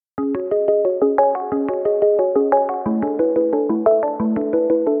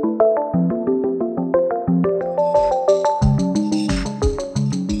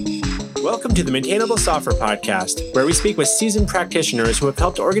to the Maintainable Software Podcast, where we speak with seasoned practitioners who have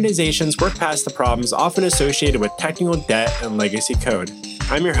helped organizations work past the problems often associated with technical debt and legacy code.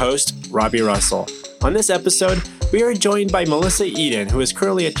 I'm your host, Robbie Russell. On this episode, we are joined by Melissa Eden, who is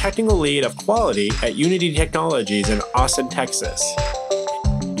currently a technical lead of quality at Unity Technologies in Austin, Texas.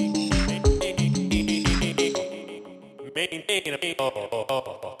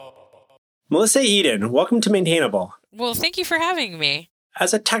 Melissa Eden, welcome to Maintainable. Well, thank you for having me.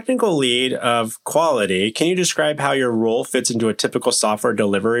 As a technical lead of quality, can you describe how your role fits into a typical software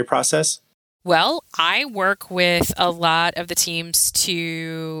delivery process? Well, I work with a lot of the teams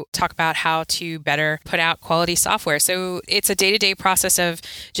to talk about how to better put out quality software. So it's a day-to-day process of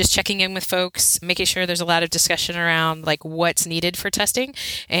just checking in with folks, making sure there's a lot of discussion around like what's needed for testing,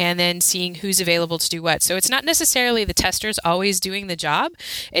 and then seeing who's available to do what. So it's not necessarily the testers always doing the job.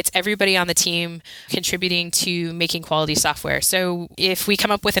 It's everybody on the team contributing to making quality software. So if we come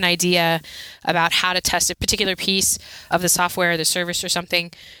up with an idea about how to test a particular piece of the software, the service or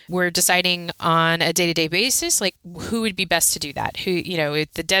something, we're deciding on a day-to-day basis, like who would be best to do that? Who,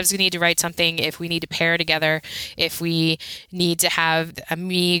 if the devs need to write something, if we need to pair together, if we need to have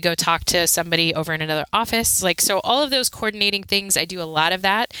me go talk to somebody over in another office, so all of those coordinating things, I do a lot of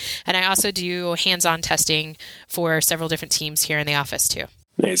that. And I also do hands-on testing for several different teams here in the office too.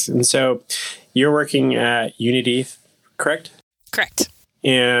 Nice. And so you're working at Unity, correct? Correct.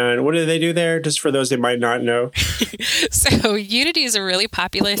 And what do they do there, just for those that might not know? So Unity is a really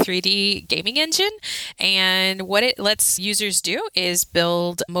popular 3D gaming engine. And what it lets users do is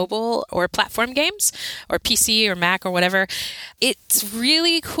build mobile or platform games, or PC or Mac or whatever. It's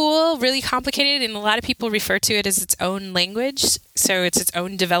really cool, really complicated, and a lot of people refer to it as its own language. So it's its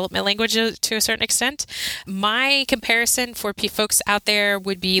own development language to a certain extent. My comparison for folks out there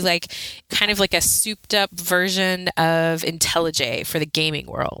would be kind of like a souped up version of IntelliJ for the gaming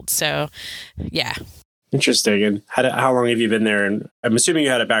world. So, yeah. Interesting. And how long have you been there? And I'm assuming you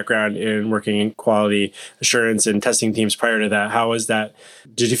had a background in working in quality assurance and testing teams prior to that. How was that?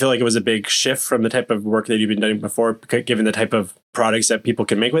 Did you feel like it was a big shift from the type of work that you've been doing before, given the type of products that people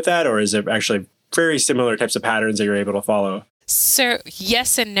can make with that? Or is it actually very similar types of patterns that you're able to follow? So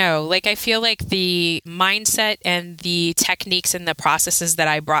yes and no. I feel like the mindset and the techniques and the processes that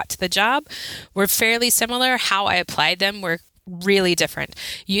I brought to the job were fairly similar. How I applied them were really different.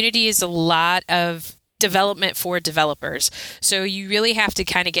 Unity is a lot of development for developers. So you really have to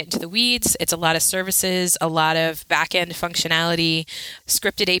kind of get into the weeds. It's a lot of services, a lot of back-end functionality,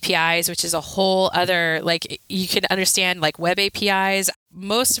 scripted APIs, which is a whole other, you can understand web APIs.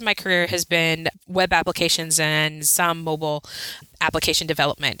 Most of my career has been web applications and some mobile application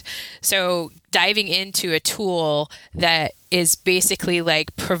development. So diving into a tool that is basically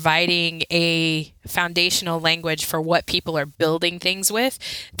providing a foundational language for what people are building things with,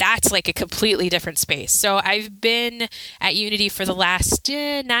 that's a completely different space. So I've been at Unity for the last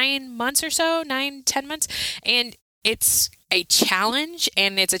 9 months or so, 10 months, and it's a challenge,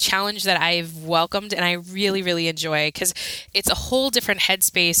 and it's a challenge that I've welcomed and I really, really enjoy, because it's a whole different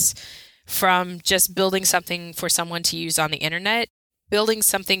headspace from just building something for someone to use on the internet. Building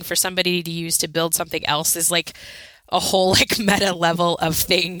something for somebody to use to build something else is a whole meta level of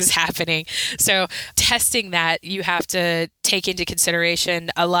things happening. So testing that, you have to take into consideration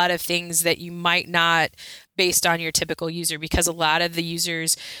a lot of things that you might not based on your typical user, because a lot of the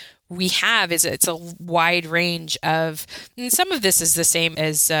users we have it's a wide range of, and some of this is the same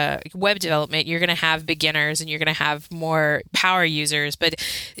as web development. You're going to have beginners and you're going to have more power users. But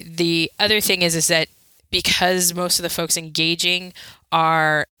the other thing is that because most of the folks engaging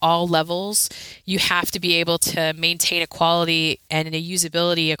are all levels, you have to be able to maintain a quality and a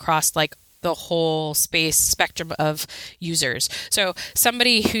usability across the whole space spectrum of users. So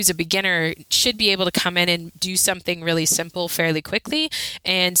somebody who's a beginner should be able to come in and do something really simple fairly quickly.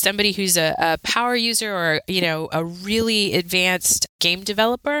 And somebody who's a power user or, a really advanced game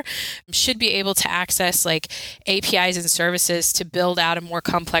developer should be able to access APIs and services to build out a more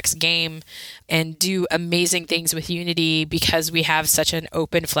complex game and do amazing things with Unity, because we have such an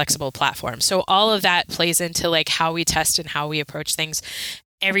open, flexible platform. So all of that plays into how we test and how we approach things.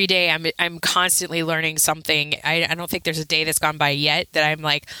 Every day I'm constantly learning something. I don't think there's a day that's gone by yet that I'm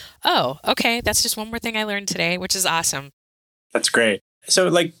oh, okay, that's just one more thing I learned today, which is awesome. That's great.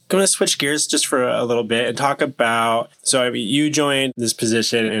 So going to switch gears just for a little bit and talk about, you joined this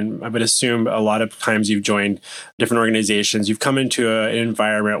position, and I would assume a lot of times you've joined different organizations. You've come into an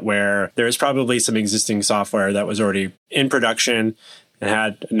environment where there is probably some existing software that was already in production. and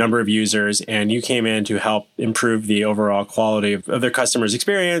had a number of users, and you came in to help improve the overall quality of their customers'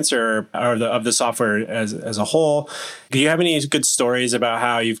 experience or of the software as a whole. Do you have any good stories about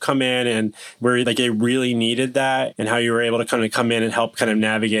how you've come in and where like they really needed that and how you were able to kind of come in and help kind of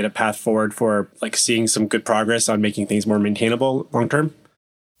navigate a path forward for like seeing some good progress on making things more maintainable long term?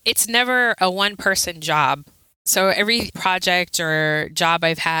 It's never a one-person job. So every project or job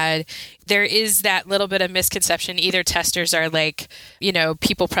I've had, there is that little bit of misconception. Either testers are like,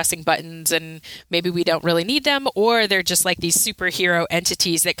 people pressing buttons and maybe we don't really need them, or they're just like these superhero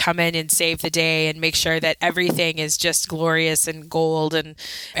entities that come in and save the day and make sure that everything is just glorious and gold and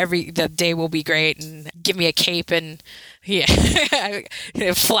the day will be great and give me a cape and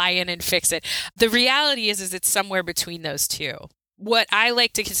fly in and fix it. The reality is it's somewhere between those two. What I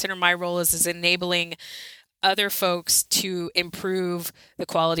like to consider my role is enabling other folks to improve the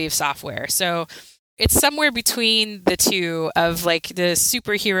quality of software. So it's somewhere between the two of like the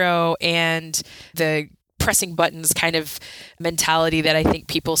superhero and the pressing buttons kind of mentality that I think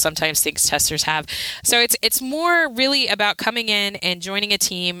people sometimes think testers have. So it's more really about coming in and joining a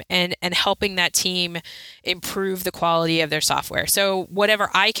team and helping that team improve the quality of their software. So whatever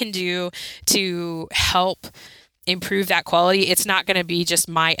I can do to help improve that quality, it's not going to be just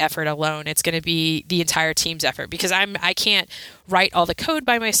my effort alone. It's going to be the entire team's effort because I can't write all the code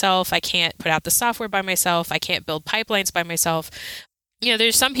by myself. I can't put out the software by myself. I can't build pipelines by myself.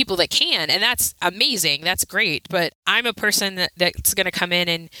 There's some people that can, and that's amazing. That's great. But I'm a person that's going to come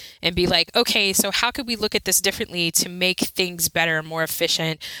in and be like, okay, so how could we look at this differently to make things better, more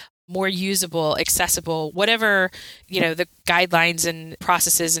efficient, more usable, accessible, whatever, the guidelines and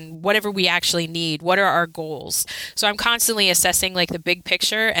processes and whatever we actually need. What are our goals? So I'm constantly assessing like the big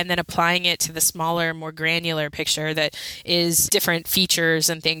picture and then applying it to the smaller, more granular picture that is different features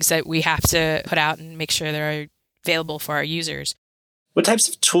and things that we have to put out and make sure they're available for our users. What types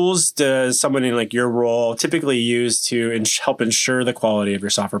of tools does someone in like your role typically use to help ensure the quality of your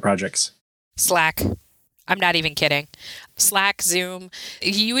software projects? Slack. I'm not even kidding. Slack, Zoom.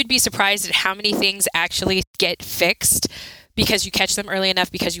 You would be surprised at how many things actually get fixed because you catch them early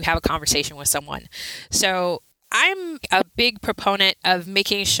enough because you have a conversation with someone. So I'm a big proponent of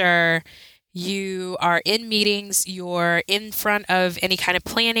making sure you are in meetings, you're in front of any kind of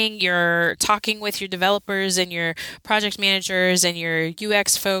planning, you're talking with your developers and your project managers and your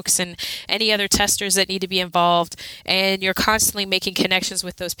UX folks and any other testers that need to be involved. And you're constantly making connections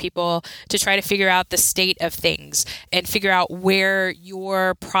with those people to try to figure out the state of things and figure out where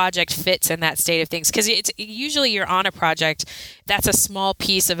your project fits in that state of things. Because it's usually you're on a project that's a small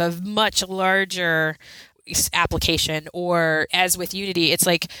piece of a much larger application, or as with Unity, it's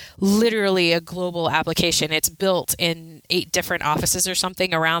like literally a global application. It's built in 8 different offices or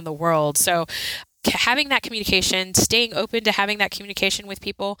something around the world. So having that communication, staying open to having that communication with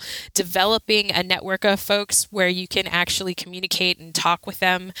people, developing a network of folks where you can actually communicate and talk with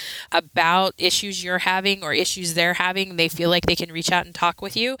them about issues you're having or issues they're having. They feel like they can reach out and talk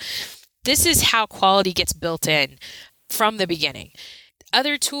with you. This is how quality gets built in from the beginning.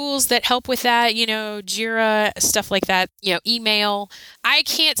 Other tools that help with that, Jira, stuff like that, email. I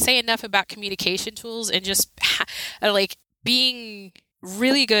can't say enough about communication tools and just like being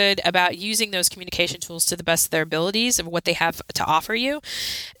really good about using those communication tools to the best of their abilities of what they have to offer you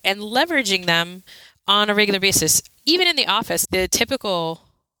and leveraging them on a regular basis. Even in the office, the typical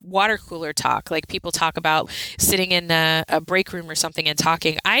water cooler talk, like people talk about sitting in a break room or something and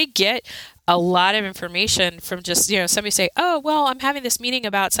talking. I get a lot of information from just, somebody say, oh, well, I'm having this meeting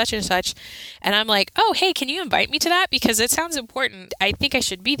about such and such. And I'm like, oh, hey, can you invite me to that? Because it sounds important. I think I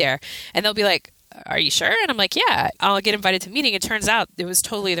should be there. And they'll be like, are you sure? And I'm like, yeah, I'll get invited to a meeting. It turns out it was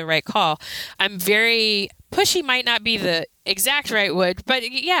totally the right call. I'm very pushy, might not be the exact right word, but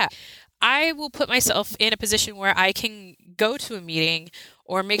yeah, I will put myself in a position where I can go to a meeting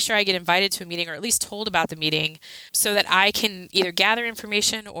or make sure I get invited to a meeting or at least told about the meeting so that I can either gather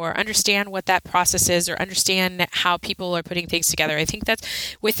information or understand what that process is or understand how people are putting things together. I think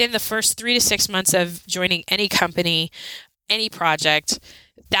that's within the first 3 to 6 months of joining any company, any project,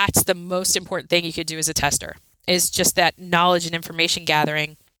 that's the most important thing you could do as a tester, is just that knowledge and information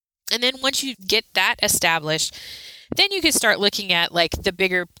gathering. And then once you get that established, then you can start looking at like the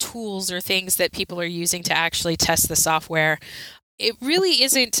bigger tools or things that people are using to actually test the software. It really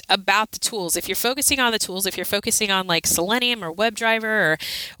isn't about the tools. If you're focusing on the tools, if you're focusing on like Selenium or WebDriver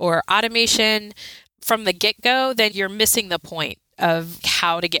or automation from the get-go, then you're missing the point of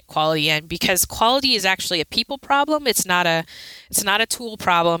how to get quality in, because quality is actually a people problem. It's not a tool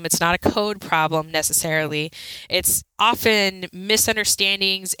problem. It's not a code problem necessarily. It's often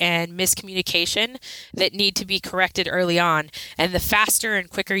misunderstandings and miscommunication that need to be corrected early on. And the faster and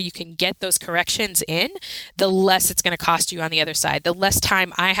quicker you can get those corrections in, the less it's going to cost you on the other side. The less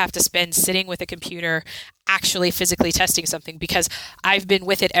time I have to spend sitting with a computer actually physically testing something, because I've been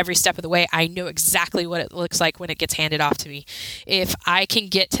with it every step of the way. I know exactly what it looks like when it gets handed off to me. If I can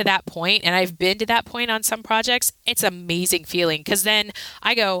get to that point, and I've been to that point on some projects, it's an amazing feeling, because then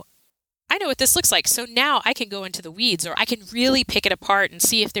I go, I know what this looks like. So now I can go into the weeds, or I can really pick it apart and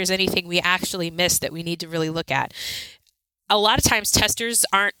see if there's anything we actually missed that we need to really look at. A lot of times testers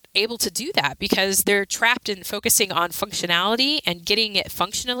aren't able to do that because they're trapped in focusing on functionality and getting it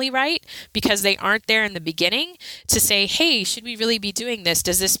functionally right, because they aren't there in the beginning to say, hey, should we really be doing this?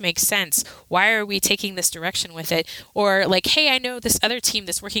 Does this make sense? Why are we taking this direction with it? Or like, hey, I know this other team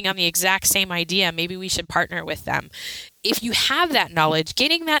that's working on the exact same idea. Maybe we should partner with them. If you have that knowledge,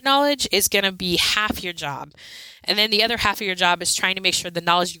 getting that knowledge is going to be half your job. And then the other half of your job is trying to make sure the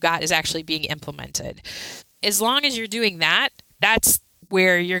knowledge you got is actually being implemented. As long as you're doing that, that's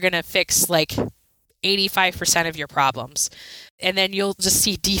where you're going to fix like 85% of your problems. And then you'll just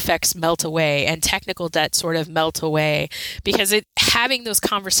see defects melt away and technical debt sort of melt away, because having those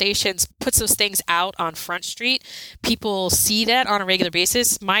conversations puts those things out on Front Street. People see that on a regular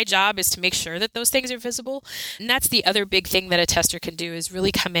basis. My job is to make sure that those things are visible. And that's the other big thing that a tester can do, is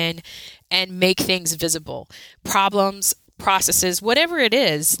really come in and make things visible. Problems, processes, whatever it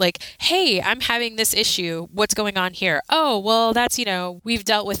is, like, hey, I'm having this issue. What's going on here? Oh, well, that's, we've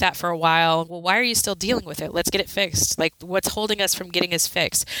dealt with that for a while. Well, why are you still dealing with it? Let's get it fixed. Like, what's holding us from getting this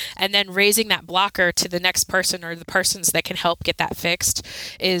fixed? And then raising that blocker to the next person or the persons that can help get that fixed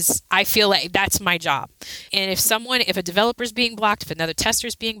is, I feel like that's my job. And if a developer's being blocked, if another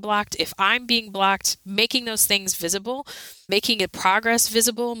tester's being blocked, if I'm being blocked, making those things visible, making it progress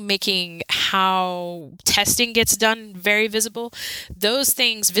visible, making how testing gets done very visible. Those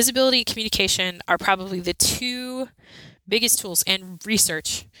things, visibility and communication, are probably the two biggest tools, and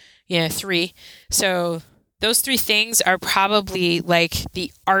research, 3. So those 3 things are probably like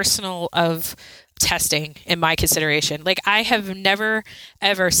the arsenal of testing in my consideration. Like, I have never,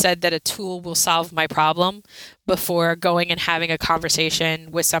 ever said that a tool will solve my problem before going and having a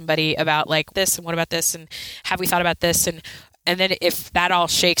conversation with somebody about like this, and what about this, and have we thought about this? And then if that all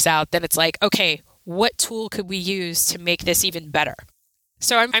shakes out, then it's like, okay, what tool could we use to make this even better?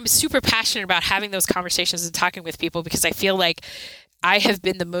 So I'm super passionate about having those conversations and talking with people, because I feel like I have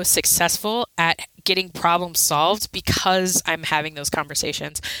been the most successful at getting problems solved because I'm having those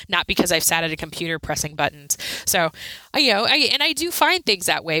conversations, not because I've sat at a computer pressing buttons. So, I do find things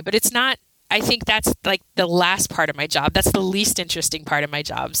that way, but it's not, I think that's like the last part of my job. That's the least interesting part of my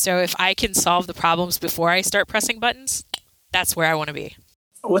job. So if I can solve the problems before I start pressing buttons, that's where I want to be.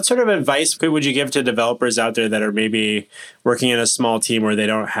 What sort of advice would you give to developers out there that are maybe working in a small team where they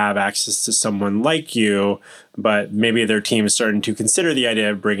don't have access to someone like you, but maybe their team is starting to consider the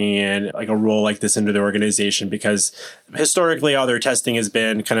idea of bringing in like a role like this into the organization? Because historically, all their testing has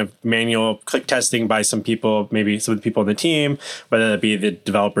been kind of manual click testing by some people, maybe some of the people on the team, whether that be the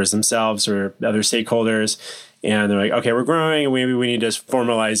developers themselves or other stakeholders. And they're like, okay, we're growing, and maybe we need to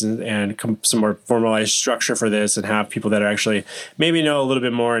formalize and some more formalized structure for this, and have people that are actually maybe know a little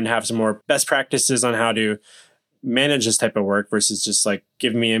bit more and have some more best practices on how to manage this type of work, versus just like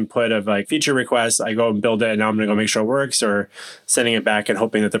give me input of like feature requests. I go and build it, and now I'm going to go make sure it works, or sending it back and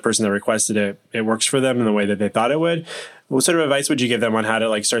hoping that the person that requested it works for them in the way that they thought it would. What sort of advice would you give them on how to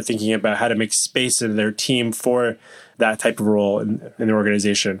like start thinking about how to make space in their team for that type of role in the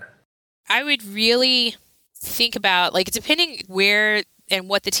organization? I would really think about, like, depending where and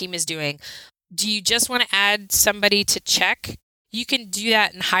what the team is doing. Do you just want to add somebody to check? You can do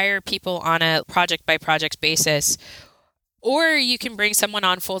that and hire people on a project by project basis. Or you can bring someone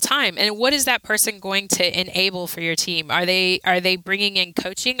on full time. And what is that person going to enable for your team? Are they bringing in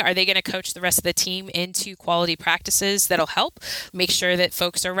coaching? Are they going to coach the rest of the team into quality practices that'll help make sure that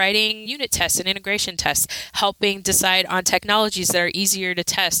folks are writing unit tests and integration tests, helping decide on technologies that are easier to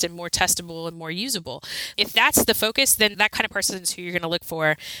test and more testable and more usable? If that's the focus, then that kind of person is who you're going to look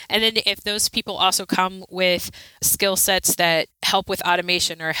for. And then if those people also come with skill sets that help with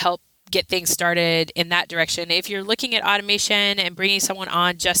automation or help get things started in that direction. If you're looking at automation and bringing someone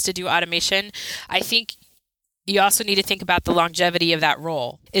on just to do automation, I think you also need to think about the longevity of that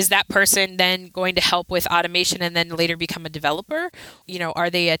role. Is that person then going to help with automation and then later become a developer? Are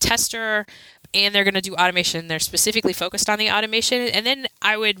they a tester and they're going to do automation? They're specifically focused on the automation. And then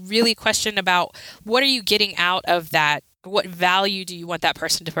I would really question about, what are you getting out of that What value do you want that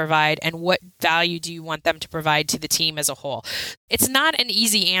person to provide, and what value do you want them to provide to the team as a whole? It's not an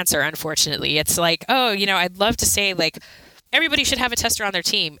easy answer, unfortunately. It's like, I'd love to say like everybody should have a tester on their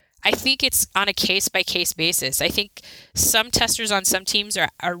team. I think it's on a case-by-case basis. I think some testers on some teams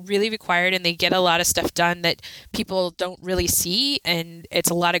are really required, and they get a lot of stuff done that people don't really see, and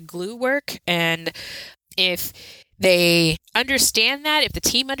it's a lot of glue work. And if they understand that, if the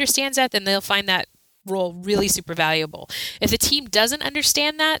team understands that, then they'll find that role really super valuable. If the team doesn't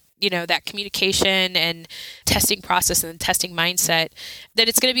understand that, that communication and testing process and testing mindset, then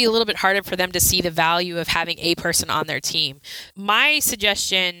it's going to be a little bit harder for them to see the value of having a person on their team. My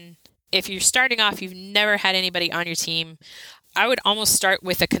suggestion, if you're starting off, you've never had anybody on your team, I would almost start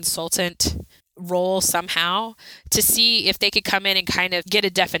with a consultant role somehow to see if they could come in and kind of get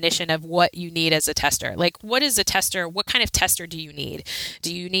a definition of what you need as a tester. Like, what is a tester? What kind of tester do you need?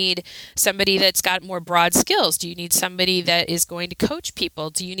 Do you need somebody that's got more broad skills? Do you need somebody that is going to coach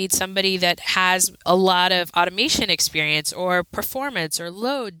people? Do you need somebody that has a lot of automation experience or performance or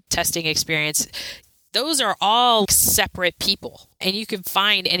load testing experience? Those are all separate people, and you can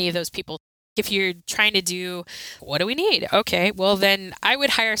find any of those people. If you're trying to do, what do we need? Okay, well then I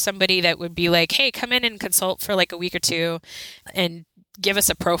would hire somebody that would be like, hey, come in and consult for like a week or two and give us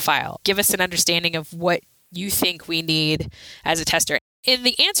a profile. Give us an understanding of what you think we need as a tester. And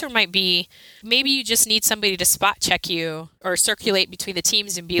the answer might be, maybe you just need somebody to spot check you or circulate between the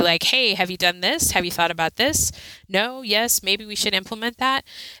teams and be like, hey, have you done this? Have you thought about this? No, yes, maybe we should implement that.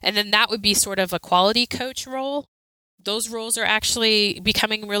 And then that would be sort of a quality coach role. Those roles are actually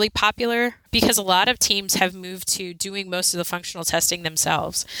becoming really popular because a lot of teams have moved to doing most of the functional testing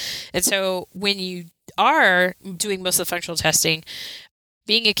themselves. And so when you are doing most of the functional testing,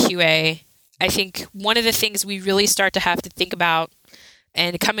 being a QA, I think one of the things we really start to have to think about,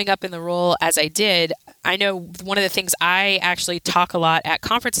 and coming up in the role as I did, I know one of the things I actually talk a lot at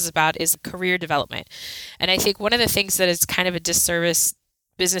conferences about is career development. And I think one of the things that is kind of a disservice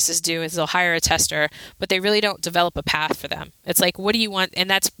businesses do is they'll hire a tester, but they really don't develop a path for them. It's like, what do you want? And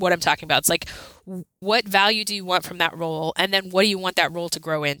that's what I'm talking about. It's like, what value do you want from that role? And then what do you want that role to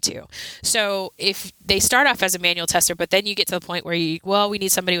grow into? So if they start off as a manual tester, but then you get to the point where we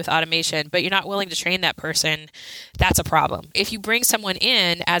need somebody with automation, but you're not willing to train that person, that's a problem. If you bring someone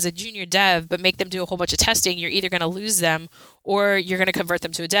in as a junior dev, but make them do a whole bunch of testing, you're either going to lose them or you're going to convert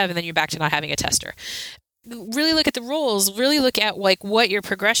them to a dev, and then you're back to not having a tester. Really look at the roles, really look at like what your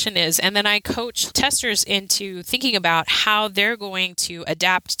progression is. And then I coach testers into thinking about how they're going to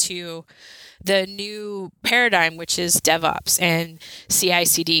adapt to the new paradigm, which is DevOps and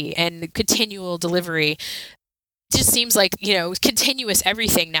CI/CD and continual delivery. It just seems like, continuous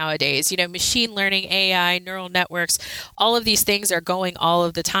everything nowadays, machine learning, AI, neural networks, all of these things are going all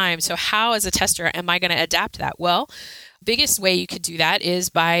of the time. So how, as a tester, am I going to adapt to that? Well, biggest way you could do that is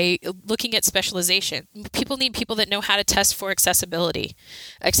by looking at specialization. People need people that know how to test for accessibility.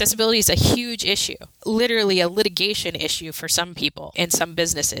 Accessibility is a huge issue, literally a litigation issue for some people in some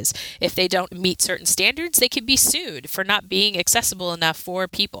businesses. If they don't meet certain standards, they could be sued for not being accessible enough for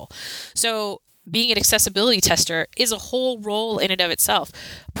people. So being an accessibility tester is a whole role in and of itself.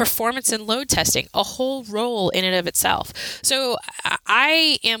 Performance and load testing, a whole role in and of itself. So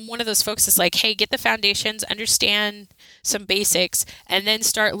I am one of those folks that's like, hey, get the foundations, understand some basics, and then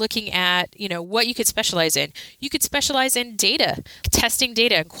start looking at, what you could specialize in. You could specialize in data, testing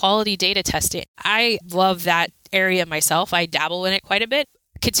data and quality data testing. I love that area myself. I dabble in it quite a bit.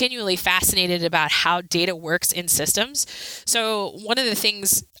 Continually fascinated about how data works in systems. So one of the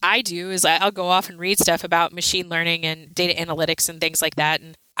things I do is I'll go off and read stuff about machine learning and data analytics and things like that.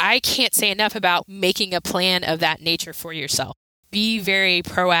 And I can't say enough about making a plan of that nature for yourself. Be very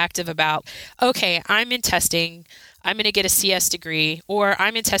proactive about, okay, I'm in testing, I'm going to get a CS degree, or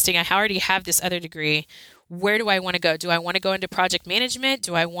I'm in testing, I already have this other degree. Where do I want to go? Do I want to go into project management?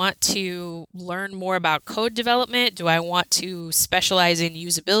 Do I want to learn more about code development? Do I want to specialize in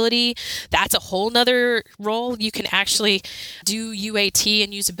usability? That's a whole nother role. You can actually do UAT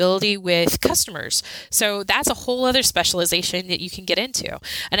and usability with customers. So that's a whole other specialization that you can get into.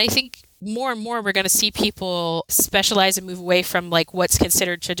 And I think more and more we're going to see people specialize and move away from like what's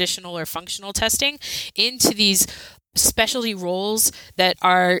considered traditional or functional testing into these specialty roles that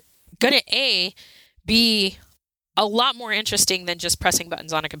are going to be a lot more interesting than just pressing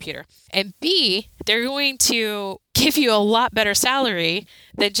buttons on a computer. And B, they're going to give you a lot better salary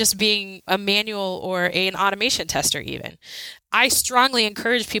than just being a manual or an automation tester even. I strongly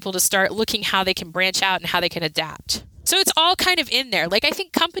encourage people to start looking how they can branch out and how they can adapt. So it's all kind of in there. Like, I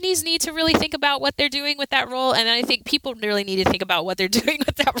think companies need to really think about what they're doing with that role. And then I think people really need to think about what they're doing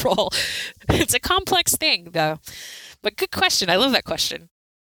with that role. It's a complex thing, though. But good question. I love that question.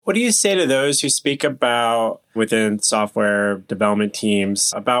 What do you say to those who speak about within software development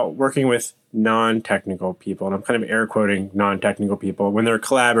teams about working with non-technical people? And I'm kind of air quoting non-technical people when they're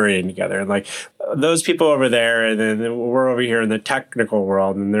collaborating together. And like those people over there, and then we're over here in the technical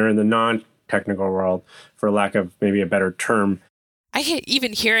world, and they're in the non-technical world, for lack of maybe a better term.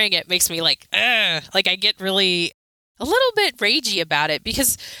 Even hearing it makes me like I get really a little bit ragey about it,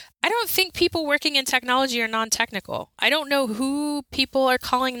 because I don't think people working in technology are non-technical. I don't know who people are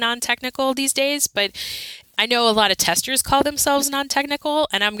calling non-technical these days, but I know a lot of testers call themselves non-technical,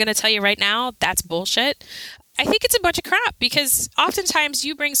 and I'm going to tell you right now, that's bullshit. I think it's a bunch of crap, because oftentimes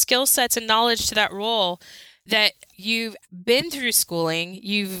you bring skill sets and knowledge to that role that you've been through schooling,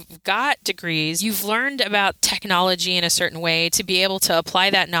 you've got degrees, you've learned about technology in a certain way to be able to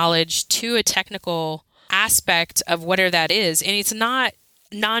apply that knowledge to a technical aspect of whatever that is. And it's not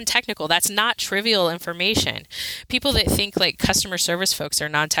non-technical. That's not trivial information. People that think like customer service folks are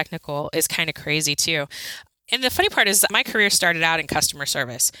non-technical is kind of crazy too. And the funny part is that my career started out in customer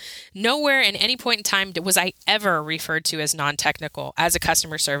service. Nowhere in any point in time was I ever referred to as non-technical as a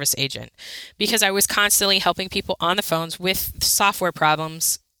customer service agent, because I was constantly helping people on the phones with software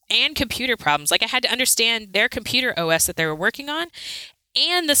problems and computer problems. Like, I had to understand their computer OS that they were working on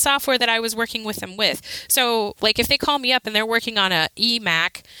and the software that I was working with them with. So like if they call me up and they're working on a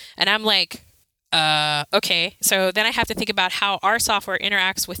eMac and I'm like, okay, so then I have to think about how our software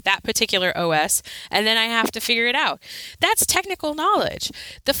interacts with that particular OS, and then I have to figure it out. That's technical knowledge.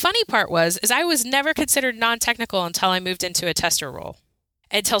 The funny part is I was never considered non-technical until I moved into a tester role,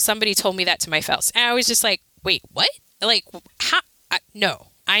 until somebody told me that to my face. And I was just like, wait, what? Like, how? No.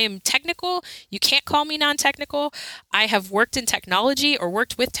 I am technical. You can't call me non-technical. I have worked in technology or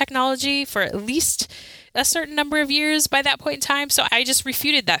worked with technology for at least a certain number of years by that point in time. So I just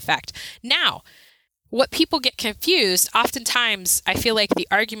refuted that fact. Now, what people get confused, oftentimes I feel like the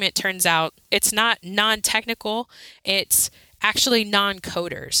argument turns out it's not non-technical, it's actually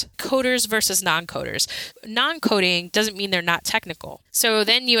non-coders. Coders versus non-coders. Non-coding doesn't mean they're not technical. So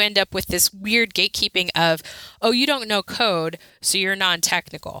then you end up with this weird gatekeeping of, oh, you don't know code, so you're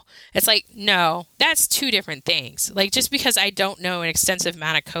non-technical. It's like, no, that's two different things. Like, just because I don't know an extensive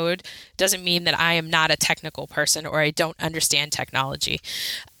amount of code doesn't mean that I am not a technical person or I don't understand technology.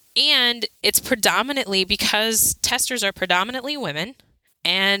 And it's predominantly because testers are predominantly women,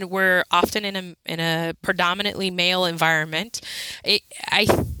 and we're often in a predominantly male environment. I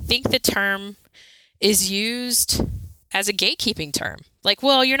think the term is used as a gatekeeping term. Like,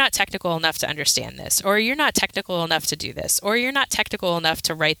 well, you're not technical enough to understand this, or you're not technical enough to do this, or you're not technical enough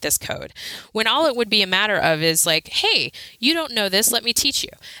to write this code. When all it would be a matter of is like, hey, you don't know this, let me teach you.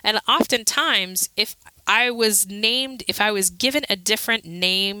 And oftentimes, if I was given a different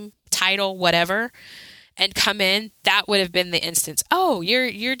name, title, whatever, and come in, that would have been the instance. Oh,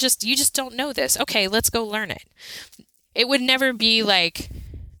 you just don't know this. Okay, let's go learn it. It would never be like,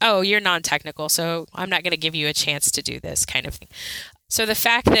 oh, you're non-technical, so I'm not going to give you a chance to do this kind of thing. So the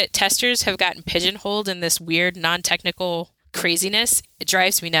fact that testers have gotten pigeonholed in this weird non-technical craziness, it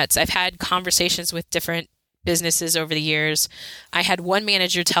drives me nuts. I've had conversations with different businesses over the years. I had one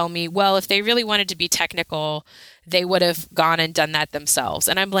manager tell me, well, if they really wanted to be technical, they would have gone and done that themselves.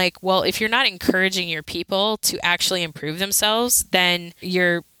 And I'm like, well, if you're not encouraging your people to actually improve themselves, then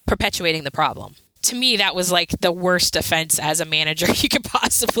you're perpetuating the problem. To me, that was like the worst offense as a manager you could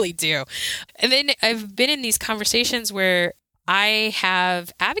possibly do. And then I've been in these conversations where I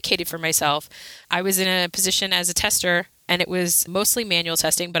have advocated for myself. I was in a position as a tester, and it was mostly manual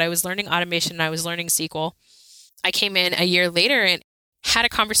testing, but I was learning automation and I was learning SQL. I came in a year later and had a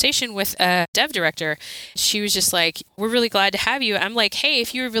conversation with a dev director. She was just like, we're really glad to have you. I'm like, hey,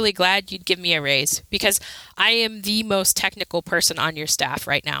 if you were really glad, you'd give me a raise, because I am the most technical person on your staff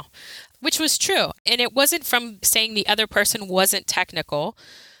right now, which was true. And it wasn't from saying the other person wasn't technical,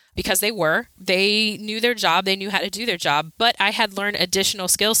 because they were. They knew their job. They knew how to do their job. But I had learned additional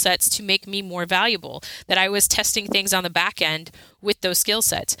skill sets to make me more valuable, that I was testing things on the back end with those skill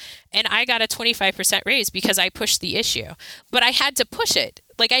sets. And I got a 25% raise because I pushed the issue. But I had to push it.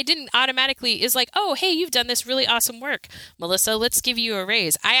 Like, I didn't automatically is like, oh, hey, you've done this really awesome work, Melissa, let's give you a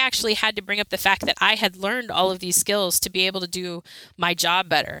raise. I actually had to bring up the fact that I had learned all of these skills to be able to do my job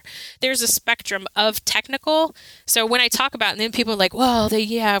better. There's a spectrum of technical. So when I talk about, and then people are like, well,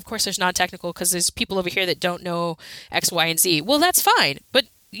 of course there's non-technical because there's people over here that don't know X, Y, and Z. Well, that's fine. But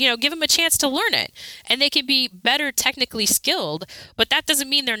give them a chance to learn it, and they can be better technically skilled, but that doesn't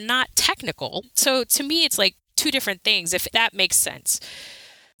mean they're not technical. So to me, it's like two different things, if that makes sense.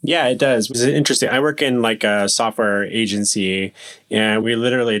 Yeah, it does. It's interesting. I work in like a software agency, and we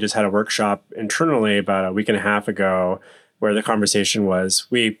literally just had a workshop internally about a week and a half ago where the conversation was,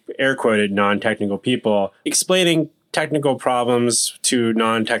 we air quoted non-technical people explaining technical problems to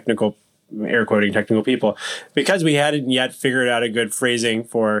non-technical, air quoting technical people, because we hadn't yet figured out a good phrasing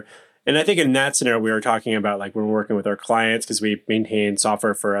for, and I think in that scenario, we were talking about like when we're working with our clients, because we maintain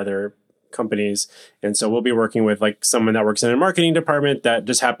software for other companies. And so we'll be working with like someone that works in a marketing department that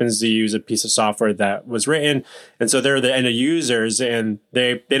just happens to use a piece of software that was written. And so they're the end users, and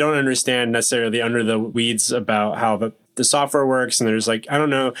they don't understand necessarily under the weeds about how the software works. And there's like, I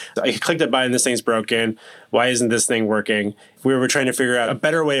don't know, I clicked a button, this thing's broken. Why isn't this thing working? We were trying to figure out a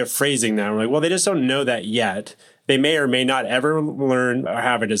better way of phrasing that. We're like, well, they just don't know that yet. They may or may not ever learn or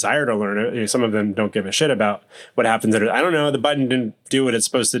have a desire to learn it. Some of them don't give a shit about what happens. I don't know, the button didn't do what it's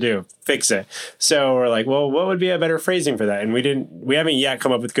supposed to do. Fix it. So we're like, well, what would be a better phrasing for that? And we haven't yet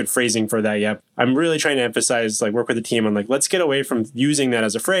come up with good phrasing for that yet. I'm really trying to emphasize, like, work with the team on like, let's get away from using that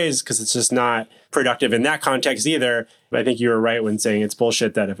as a phrase, because it's just not productive in that context either. But I think you were right when saying it's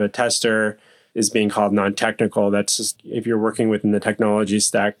bullshit that if a tester is being called non-technical, that's just, if you're working within the technology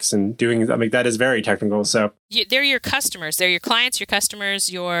stacks and doing, I mean, that is very technical. So they're your customers, they're your clients, your customers,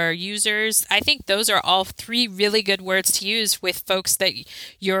 your users. I think those are all three really good words to use with folks that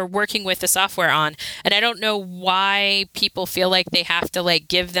you're working with the software on. And I don't know why people feel like they have to like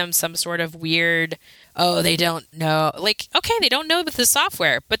give them some sort of weird, oh, they don't know. Like, okay, they don't know the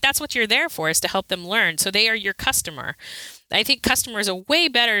software, but that's what you're there for, is to help them learn. So they are your customer. I think customer is a way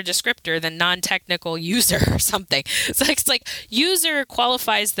better descriptor than non-technical user or something. So it's like user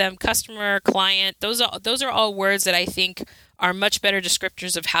qualifies them, customer, client. Those are all words that I think are much better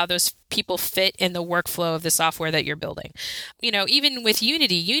descriptors of how those people fit in the workflow of the software that you're building. You know, even with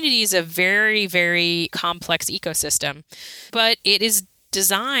Unity is a very, very complex ecosystem, but it is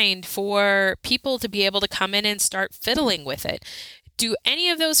designed for people to be able to come in and start fiddling with it. Do any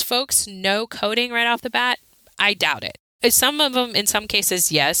of those folks know coding right off the bat? I doubt it. Some of them, in some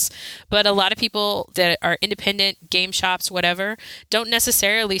cases, yes, but a lot of people that are independent, game shops, whatever, don't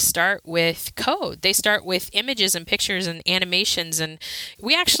necessarily start with code. They start with images and pictures and animations. And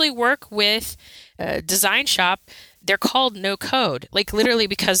we actually work with a design shop. They're called no code, like literally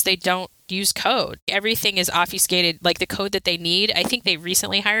because they don't use code. Everything is obfuscated, like the code that they need. I think they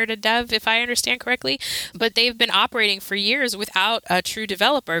recently hired a dev, if I understand correctly, but they've been operating for years without a true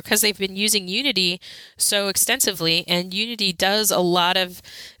developer because they've been using Unity so extensively, and Unity does a lot of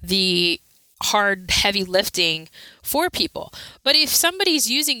the hard, heavy lifting for people. But if somebody's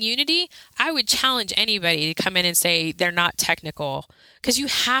using Unity, I would challenge anybody to come in and say they're not technical, because you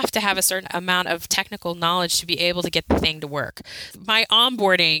have to have a certain amount of technical knowledge to be able to get the thing to work. My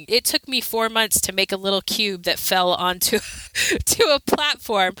onboarding, it took me 4 months to make a little cube that fell onto to a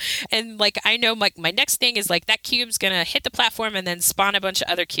platform. And like, I know my next thing is like that cube's going to hit the platform and then spawn a bunch of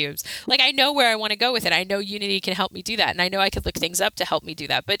other cubes. Like, I know where I want to go with it. I know Unity can help me do that. And I know I could look things up to help me do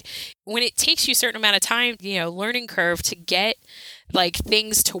that. But when it takes you a certain amount of time, you know, learning curve to get like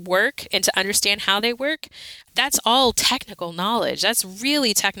things to work and to understand how they work, that's all technical knowledge. That's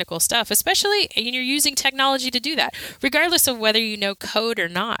really technical stuff, especially when you're using technology to do that, regardless of whether you know code or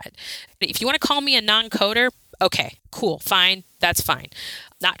not. If you want to call me a non-coder, okay, cool, fine, that's fine.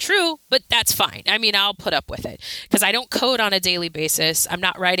 Not true, but that's fine. I mean, I'll put up with it because I don't code on a daily basis. I'm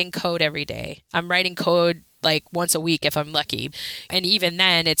not writing code every day. I'm writing code like once a week if I'm lucky. And even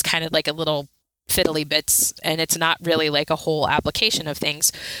then, it's kind of like a little fiddly bits, and it's not really like a whole application of things.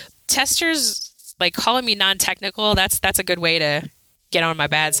 Testers, like calling me non-technical, that's a good way to get on my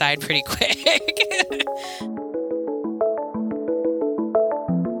bad side pretty quick.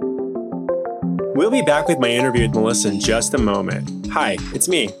 We'll be back with my interview with Melissa in just a moment. Hi, it's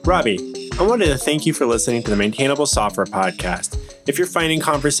me, Robbie. I wanted to thank you for listening to the Maintainable Software Podcast. If you're finding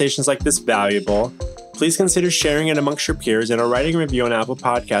conversations like this valuable, please consider sharing it amongst your peers and writing a review on Apple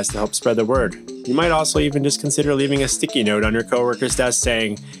Podcasts to help spread the word. You might also even just consider leaving a sticky note on your coworker's desk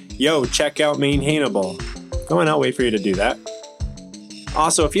saying, yo, check out Maintainable. Go on, I'll wait for you to do that.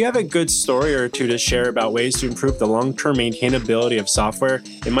 Also, if you have a good story or two to share about ways to improve the long-term maintainability of software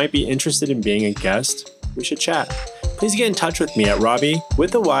and might be interested in being a guest, we should chat. Please get in touch with me at Robbie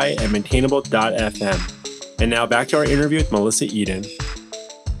with a Y at maintainable.fm. And now back to our interview with Melissa Eden.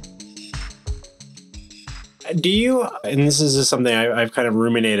 Do you, and this is just something I've kind of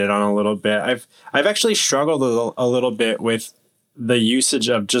ruminated on a little bit, I've actually struggled a little bit with the usage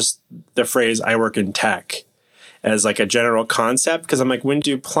of just the phrase "I work in tech" as like a general concept, because I'm like, when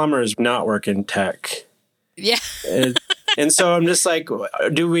do plumbers not work in tech? Yeah. And so I'm just like,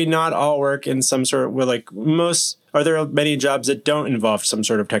 do we not all work in some sort of, well, like are there many jobs that don't involve some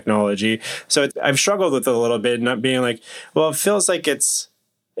sort of technology? So I've struggled with it a little bit, not being like, well, it feels like it's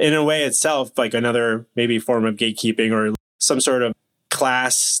in a way itself, like another maybe form of gatekeeping or some sort of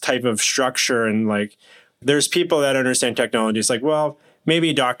class type of structure. And like, there's people that understand technology. It's like, well,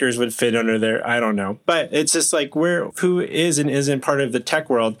 maybe doctors would fit under there. I don't know. But it's just like who is and isn't part of the tech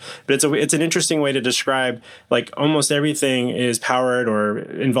world. But it's an interesting way to describe like almost everything is powered or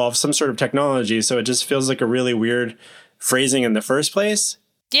involves some sort of technology. So it just feels like a really weird phrasing in the first place.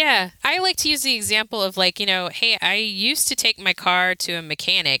 Yeah. I like to use the example of like, hey, I used to take my car to a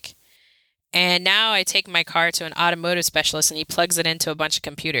mechanic and now I take my car to an automotive specialist and he plugs it into a bunch of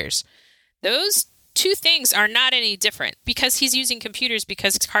computers. Those two things are not any different because he's using computers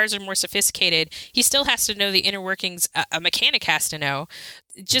because cars are more sophisticated. He still has to know the inner workings a mechanic has to know.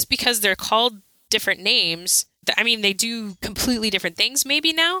 Just because they're called different names, I mean, they do completely different things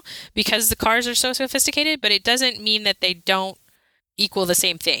maybe now because the cars are so sophisticated, but it doesn't mean that they don't equal the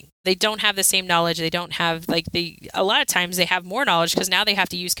same thing. They don't have the same knowledge. They don't have a lot of times they have more knowledge because now they have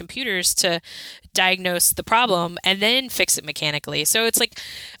to use computers to diagnose the problem and then fix it mechanically. So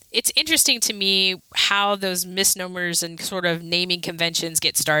it's interesting to me how those misnomers and sort of naming conventions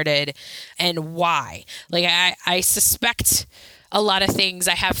get started and why. Like I suspect a lot of things.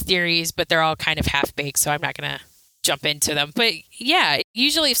 I have theories, but they're all kind of half-baked, so I'm not going to jump into them. But yeah,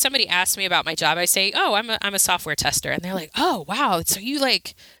 usually if somebody asks me about my job, I say, oh, I'm a software tester. And they're like, oh, wow. So you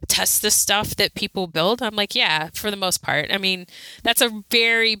like test the stuff that people build? I'm like, yeah, for the most part. I mean, that's a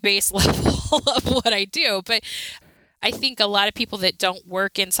very base level of what I do. But I think a lot of people that don't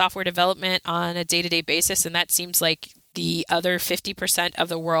work in software development on a day-to-day basis, and that seems like the other 50% of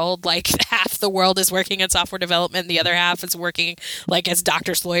the world, like half the world is working in software development, and the other half is working like as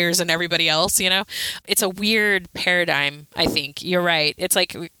doctors, lawyers, and everybody else, It's a weird paradigm, I think. You're right. It's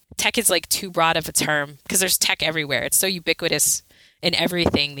like tech is like too broad of a term because there's tech everywhere. It's so ubiquitous in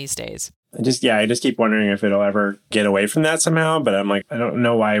everything these days. I just keep wondering if it'll ever get away from that somehow. But I'm like, I don't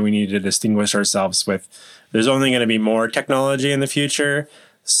know why we need to distinguish ourselves with, there's only going to be more technology in the future.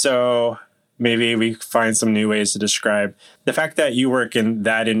 So maybe we find some new ways to describe the fact that you work in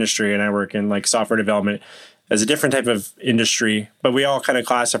that industry and I work in like software development as a different type of industry, but we all kind of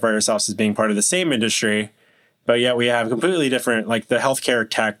classify ourselves as being part of the same industry, but yet we have completely different, like the healthcare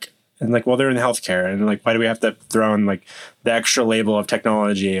tech and like, well, they're in healthcare and like, why do we have to throw in like the extra label of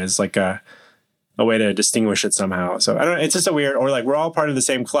technology as like a way to distinguish it somehow? So I don't know. It's just a weird, or like we're all part of the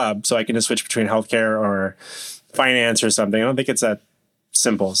same club. So I can just switch between healthcare or finance or something. I don't think it's that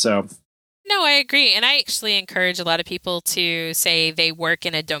simple. So no, I agree. And I actually encourage a lot of people to say they work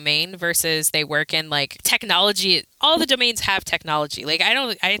in a domain versus they work in like technology. All the domains have technology. Like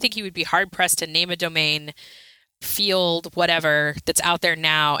I think you would be hard pressed to name a domain, field, whatever that's out there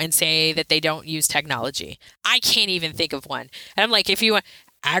now and say that they don't use technology. I can't even think of one. And I'm like, if you want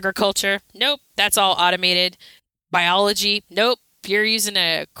agriculture, nope, that's all automated. Biology, nope. You're using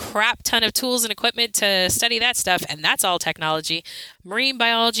a crap ton of tools and equipment to study that stuff, and that's all technology. Marine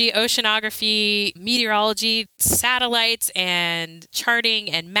biology, oceanography, meteorology, satellites, and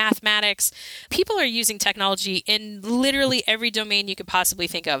charting and mathematics. People are using technology in literally every domain you could possibly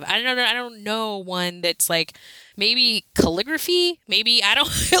think of. I don't know one that's like maybe calligraphy. Maybe I don't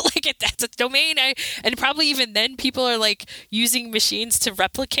feel like it. That's a domain. And probably even then, people are like using machines to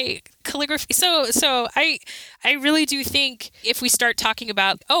replicate calligraphy. So I really do think if we start talking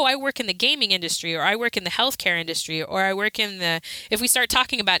about, oh, I work in the gaming industry, or I work in the healthcare industry, or I work if we start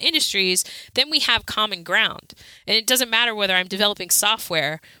talking about industries, then we have common ground. And it doesn't matter whether I'm developing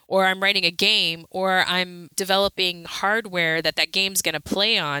software or I'm writing a game or I'm developing hardware that game's going to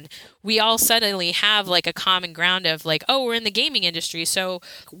play on. We all suddenly have like a common ground of like, oh, we're in the gaming industry. So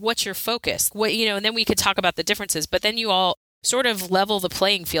what's your focus? And then we could talk about the differences, but then you all sort of level the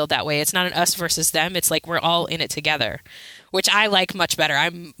playing field that way. It's not an us versus them. It's like we're all in it together, which I like much better.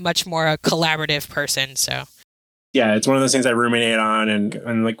 I'm much more a collaborative person. So yeah, it's one of those things I ruminate on.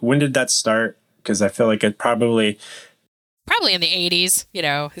 And like, when did that start? Because I feel like it probably in the 80s,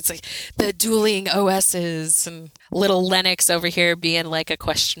 it's like the dueling OSs and little Linux over here being like a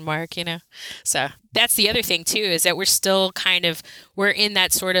question mark, So that's the other thing too, is that we're still we're in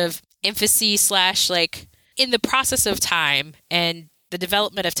that sort of infancy / like in the process of time and the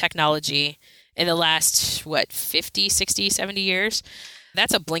development of technology in the last, 50, 60, 70 years.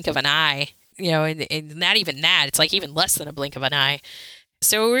 That's a blink of an eye, and not even that. It's like even less than a blink of an eye.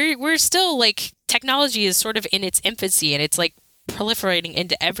 So we're still like, technology is sort of in its infancy, and it's like proliferating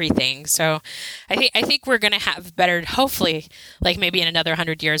into everything. So I think we're going to have better, hopefully, like maybe in another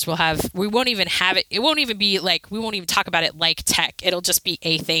 100 years, we won't even have it. It won't even be like, we won't even talk about it like tech. It'll just be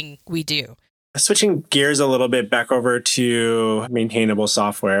a thing we do. Switching gears a little bit back over to maintainable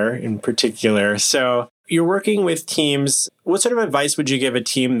software in particular. So you're working with teams. What sort of advice would you give a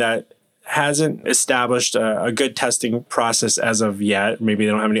team that hasn't established a good testing process as of yet? Maybe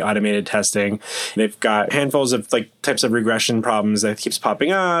they don't have any automated testing. They've got handfuls of types of regression problems that keeps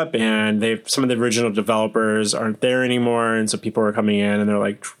popping up, and some of the original developers aren't there anymore. And so people are coming in and they're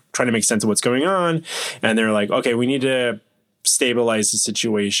like trying to make sense of what's going on. And they're like, okay, we need to stabilize the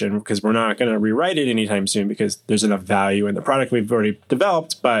situation because we're not going to rewrite it anytime soon because there's enough value in the product we've already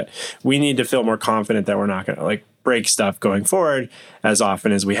developed, but we need to feel more confident that we're not going to break stuff going forward as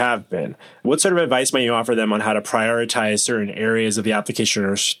often as we have been. What sort of advice might you offer them on how to prioritize certain areas of the application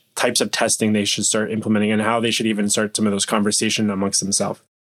or types of testing they should start implementing and how they should even start some of those conversations amongst themselves?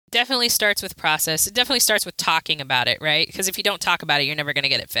 Definitely starts with process. It definitely starts with talking about it, right? Because if you don't talk about it, you're never going to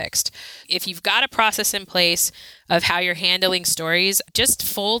get it fixed. If you've got a process in place of how you're handling stories, just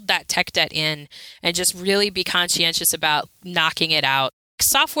fold that tech debt in and just really be conscientious about knocking it out.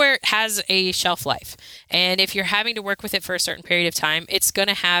 Software has a shelf life. And if you're having to work with it for a certain period of time, it's going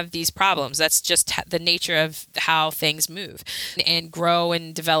to have these problems. That's just the nature of how things move and grow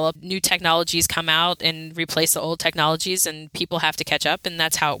and develop. New technologies come out and replace the old technologies, and people have to catch up, and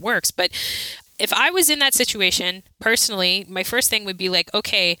that's how it works. But if I was in that situation, personally, my first thing would be like,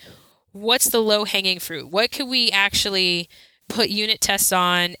 okay, what's the low-hanging fruit? What could we actually put unit tests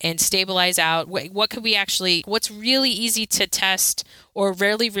on and stabilize out? What's really easy to test or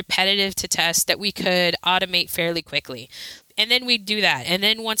really repetitive to test that we could automate fairly quickly? And then we'd do that. And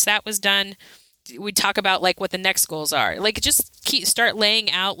then once that was done, we'd talk about what the next goals are. Start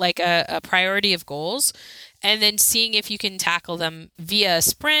laying out a priority of goals and then seeing if you can tackle them via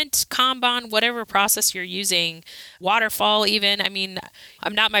Sprint, Kanban, whatever process you're using, Waterfall even. I mean,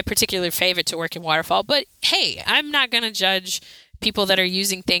 I'm not my particular favorite to work in Waterfall, but hey, I'm not going to judge people that are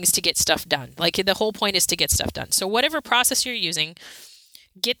using things to get stuff done. The whole point is to get stuff done. So whatever process you're using,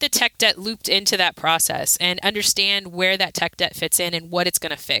 get the tech debt looped into that process and understand where that tech debt fits in and what it's going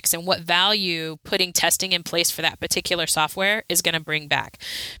to fix and what value putting testing in place for that particular software is going to bring back.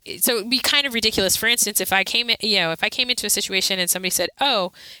 So it'd be kind of ridiculous. For instance, if I came into a situation and somebody said,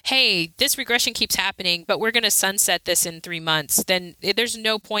 oh, hey, this regression keeps happening, but we're going to sunset this in 3 months, then there's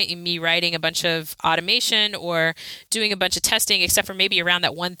no point in me writing a bunch of automation or doing a bunch of testing, except for maybe around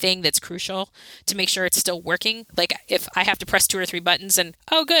that one thing that's crucial to make sure it's still working. Like if I have to press 2 or 3 buttons and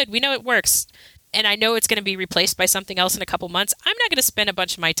oh, good, we know it works, and I know it's going to be replaced by something else in a couple months, I'm not going to spend a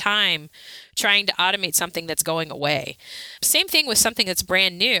bunch of my time trying to automate something that's going away. Same thing with something that's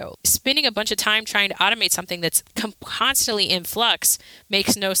brand new. Spending a bunch of time trying to automate something that's constantly in flux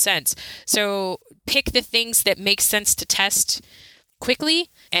makes no sense. So pick the things that make sense to test quickly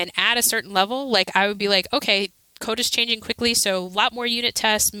and at a certain level. I would be like, okay, code is changing quickly, so a lot more unit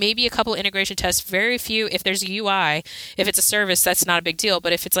tests, maybe a couple integration tests, very few. If there's a UI, if it's a service, that's not a big deal.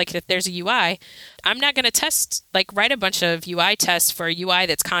 But if it's if there's a UI, I'm not going to test, write a bunch of UI tests for a UI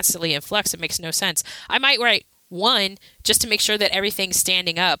that's constantly in flux. It makes no sense. I might write one just to make sure that everything's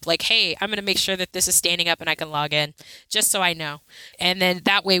standing up. Hey, I'm going to make sure that this is standing up and I can log in just so I know. And then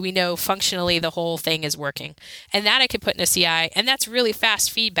that way we know functionally the whole thing is working. And that I can put in a CI, and that's really fast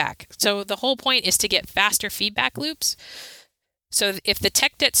feedback. So the whole point is to get faster feedback loops. So if the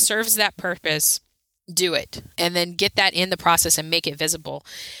tech debt serves that purpose, do it. And then get that in the process and make it visible.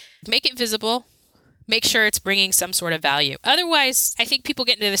 Make it visible. Make sure it's bringing some sort of value. Otherwise, I think people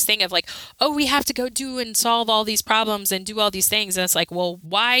get into this thing of oh, we have to go do and solve all these problems and do all these things. And it's well,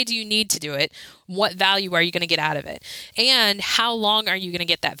 why do you need to do it? What value are you going to get out of it? And how long are you going to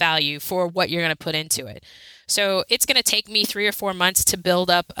get that value for what you're going to put into it? So it's going to take me 3 or 4 months to build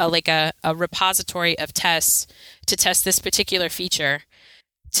up a repository of tests to test this particular feature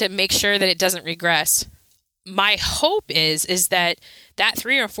to make sure that it doesn't regress. My hope is that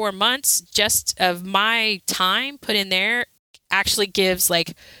 3 or 4 months just of my time put in there actually gives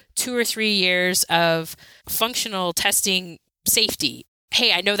 2 or 3 years of functional testing safety.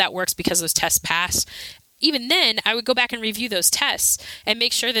 Hey, I know that works because those tests pass. Even then, I would go back and review those tests and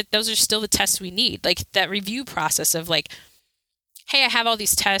make sure that those are still the tests we need. That review process of hey, I have all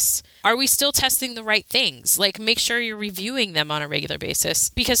these tests. Are we still testing the right things? Make sure you're reviewing them on a regular basis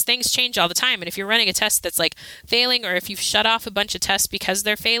because things change all the time. And if you're running a test that's failing, or if you've shut off a bunch of tests because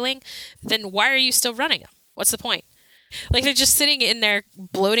they're failing, then why are you still running them? What's the point? They're just sitting in there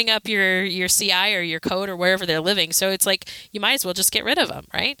bloating up your CI or your code or wherever they're living. So it's you might as well just get rid of them,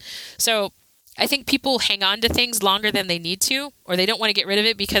 right? So I think people hang on to things longer than they need to, or they don't want to get rid of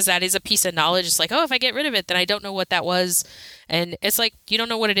it because that is a piece of knowledge. It's like, oh, if I get rid of it, then I don't know what that was. And it's like, you don't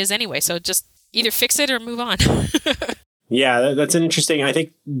know what it is anyway. So just either fix it or move on. Yeah, that's an interesting. I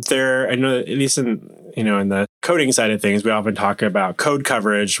think I know at least in the coding side of things, we often talk about code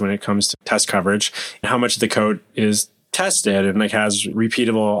coverage when it comes to test coverage and how much of the code is tested and like has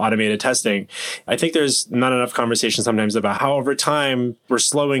repeatable automated testing. I think there's not enough conversation sometimes about how over time we're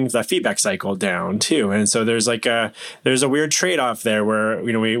slowing the feedback cycle down too. And so there's a weird trade-off there where,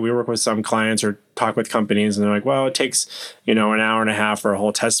 we work with some clients or talk with companies and they're like, well, it takes, an hour and a half for a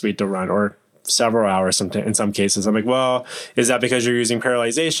whole test suite to run, or several hours in some cases. I'm like, well, is that because you're using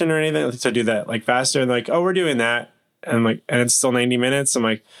parallelization or anything to do that like faster? And they're like, oh, we're doing that. And I'm like, and it's still 90 minutes. I'm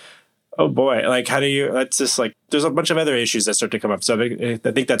like, oh boy, like how do you, that's just like, there's a bunch of other issues that start to come up. So I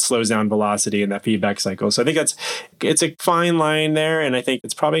think that slows down velocity in that feedback cycle. So I think it's a fine line there. And I think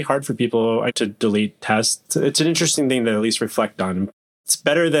it's probably hard for people to delete tests. It's an interesting thing to at least reflect on. It's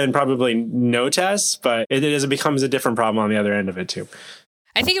better than probably no tests, but it becomes a different problem on the other end of it too.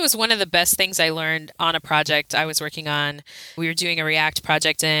 I think it was one of the best things I learned on a project I was working on. We were doing a React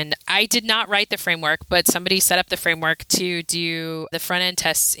project and I did not write the framework, but somebody set up the framework to do the front end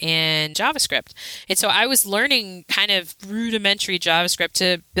tests in JavaScript. And so I was learning kind of rudimentary JavaScript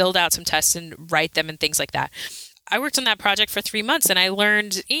to build out some tests and write them and things like that. I worked on that project for 3 months and I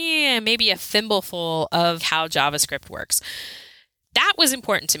learned maybe a thimbleful of how JavaScript works. That was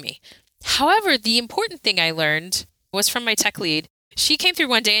important to me. However, the important thing I learned was from my tech lead. She came through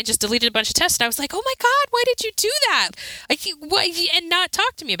one day and just deleted a bunch of tests. And I was like, oh my God, why did you do that? And not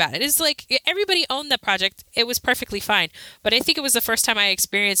talk to me about it. It's like everybody owned the project. It was perfectly fine. But I think it was the first time I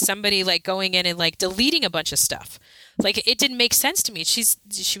experienced somebody like going in and like deleting a bunch of stuff. Like it didn't make sense to me. She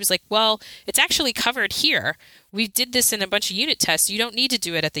was like, well, it's actually covered here. We did this in a bunch of unit tests. You don't need to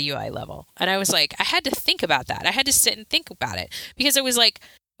do it at the UI level. And I was like, I had to think about that. I had to sit and think about it because it was like,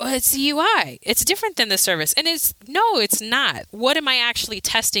 well, it's the UI. It's different than the service. And it's not. What am I actually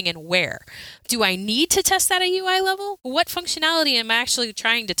testing and where? Do I need to test that at UI level? What functionality am I actually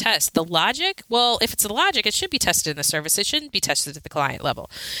trying to test? The logic? Well, if it's the logic, it should be tested in the service. It shouldn't be tested at the client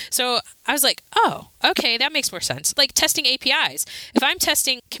level. So I was like, oh, okay, that makes more sense. Like testing APIs. If I'm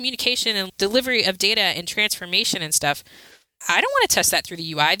testing communication and delivery of data and transformation and stuff, I don't want to test that through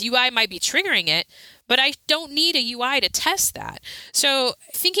the UI. The UI might be triggering it, but I don't need a UI to test that. So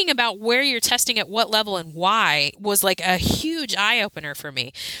thinking about where you're testing at what level and why was like a huge eye-opener for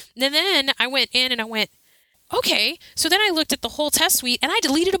me. And then I went in and I went, okay, so then I looked at the whole test suite and I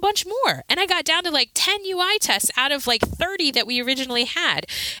deleted a bunch more. And I got down to like 10 UI tests out of like 30 that we originally had.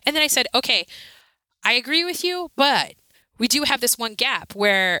 And then I said, okay, I agree with you, but we do have this one gap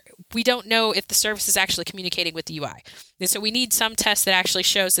where we don't know if the service is actually communicating with the UI. And so we need some test that actually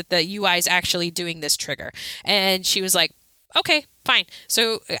shows that the UI is actually doing this trigger. And she was like, okay, fine.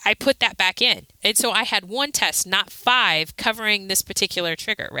 So I put that back in. And so I had one test, not 5, covering this particular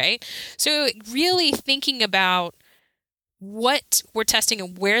trigger, right? So really thinking about what we're testing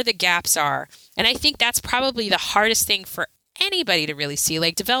and where the gaps are. And I think that's probably the hardest thing for anybody to really see,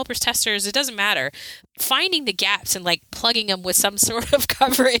 like developers, testers, it doesn't matter. Finding the gaps and like plugging them with some sort of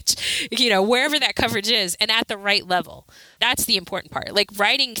coverage, wherever that coverage is and at the right level. That's the important part. Like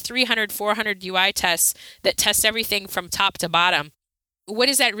writing 300, 400 UI tests that test everything from top to bottom. What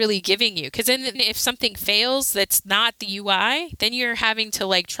is that really giving you? Because then if something fails that's not the UI, then you're having to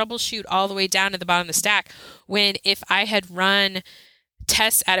like troubleshoot all the way down to the bottom of the stack. When if I had run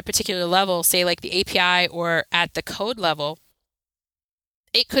tests at a particular level, say like the API or at the code level,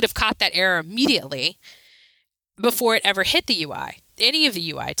 it could have caught that error immediately before it ever hit the UI, any of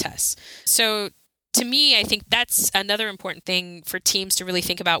the UI tests. So to me, I think that's another important thing for teams to really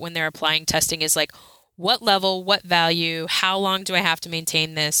think about when they're applying testing is like, what level, what value, how long do I have to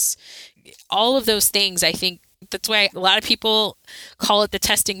maintain this? All of those things, I think that's why a lot of people call it the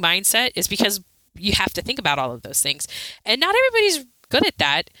testing mindset, is because you have to think about all of those things. And not everybody's good at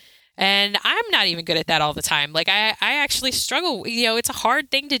that. And I'm not even good at that all the time. Like I actually struggle, it's a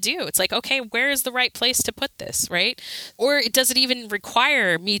hard thing to do. It's like, okay, where is the right place to put this, right? Or does it even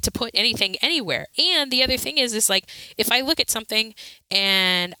require me to put anything anywhere? And the other thing is like, if I look at something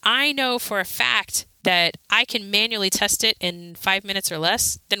and I know for a fact that I can manually test it in 5 minutes or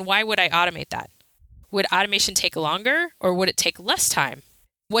less, then why would I automate that? Would automation take longer or would it take less time?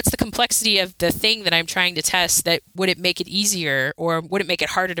 What's the complexity of the thing that I'm trying to test? That would it make it easier or would it make it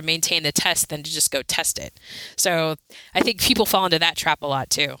harder to maintain the test than to just go test it? So I think people fall into that trap a lot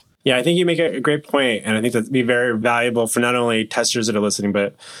too. Yeah, I think you make a great point, and I think that'd be very valuable for not only testers that are listening,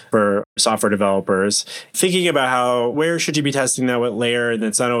 but for software developers. Thinking about where should you be testing that, what layer, and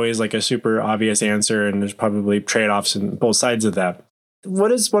it's not always like a super obvious answer, and there's probably trade-offs on both sides of that.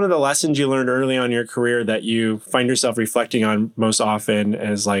 What is one of the lessons you learned early on in your career that you find yourself reflecting on most often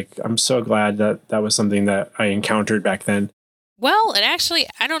as like, I'm so glad that that was something that I encountered back then? Well, and actually,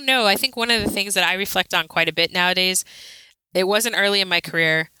 I don't know. I think one of the things that I reflect on quite a bit nowadays, it wasn't early in my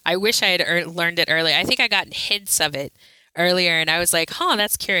career. I wish I had learned it early. I think I got hints of it earlier, and I was like,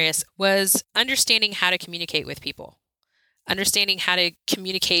 that's curious, was understanding how to communicate with people. Understanding how to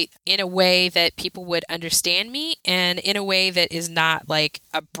communicate in a way that people would understand me and in a way that is not like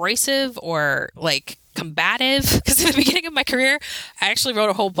abrasive or like combative. Because at the beginning of my career, I actually wrote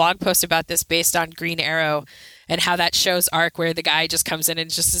a whole blog post about this based on Green Arrow and how that show's arc where the guy just comes in and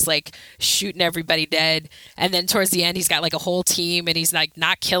just is like shooting everybody dead. And then towards the end, he's got like a whole team and he's like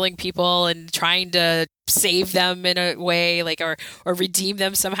not killing people and trying to save them in a way, like, or redeem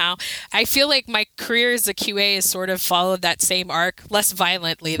them somehow. I feel like my career as a QA has sort of followed that same arc, less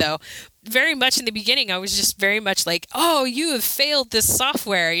violently though. Very much in the beginning, I was just very much like, oh, you have failed this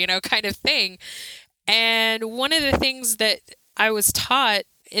software, kind of thing. And one of the things that I was taught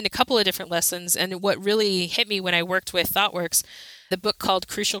in a couple of different lessons, and what really hit me when I worked with ThoughtWorks, the book called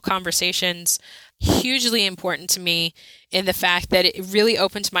Crucial Conversations, hugely important to me in the fact that it really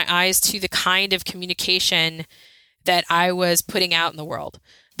opened my eyes to the kind of communication that I was putting out in the world.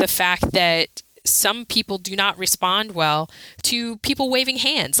 The fact that some people do not respond well to people waving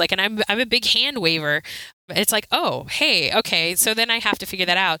hands. Like, and I'm a big hand waver. It's like, oh, hey, okay. So then I have to figure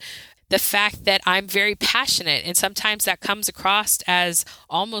that out. The fact that I'm very passionate, and sometimes that comes across as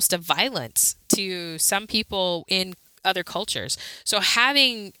almost a violence to some people in other cultures. So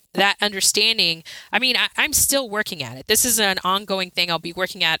having that understanding, I mean, I'm still working at it. This is an ongoing thing I'll be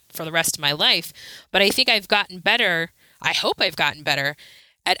working at for the rest of my life. But I think I've gotten better. I hope I've gotten better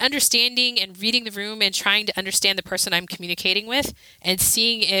at understanding and reading the room and trying to understand the person I'm communicating with and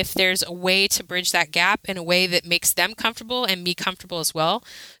seeing if there's a way to bridge that gap in a way that makes them comfortable and me comfortable as well,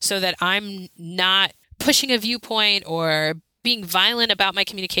 so that I'm not pushing a viewpoint or being violent about my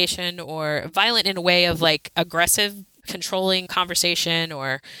communication or violent in a way of like aggressive, controlling conversation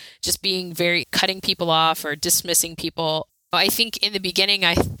or just being very cutting people off or dismissing people. I think in the beginning,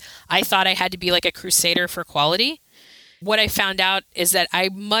 I thought I had to be like a crusader for quality. What I found out is that I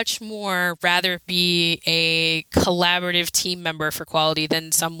much more rather be a collaborative team member for quality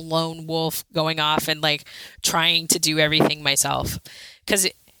than some lone wolf going off and like trying to do everything myself. Because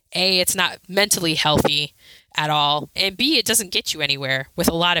A, it's not mentally healthy at all. And B, it doesn't get you anywhere with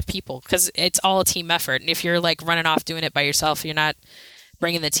a lot of people because it's all a team effort. And if you're like running off doing it by yourself, you're not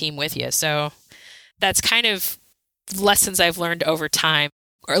bringing the team with you. So that's kind of lessons I've learned over time.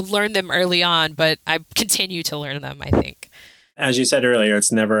 Or learn them early on, but I continue to learn them, I think. As you said earlier,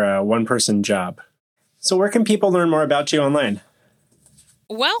 it's never a one-person job. So where can people learn more about you online?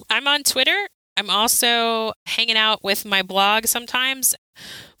 Well, I'm on Twitter. I'm also hanging out with my blog sometimes,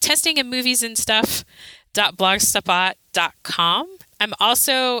 testing and movies and stuff, .blogspot.com. I'm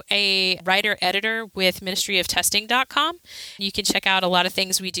also a writer-editor with ministryoftesting.com. You can check out a lot of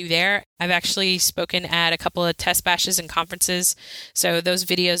things we do there. I've actually spoken at a couple of test bashes and conferences, so those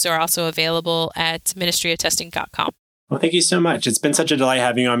videos are also available at ministryoftesting.com. Well, thank you so much. It's been such a delight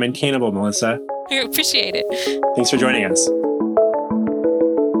having you on Maintainable, Melissa. I appreciate it. Thanks for joining us.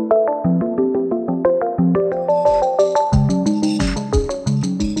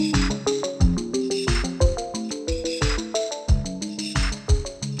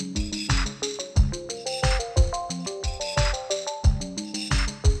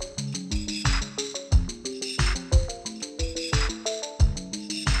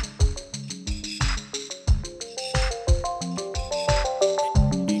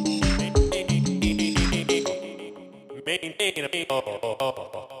 Maintain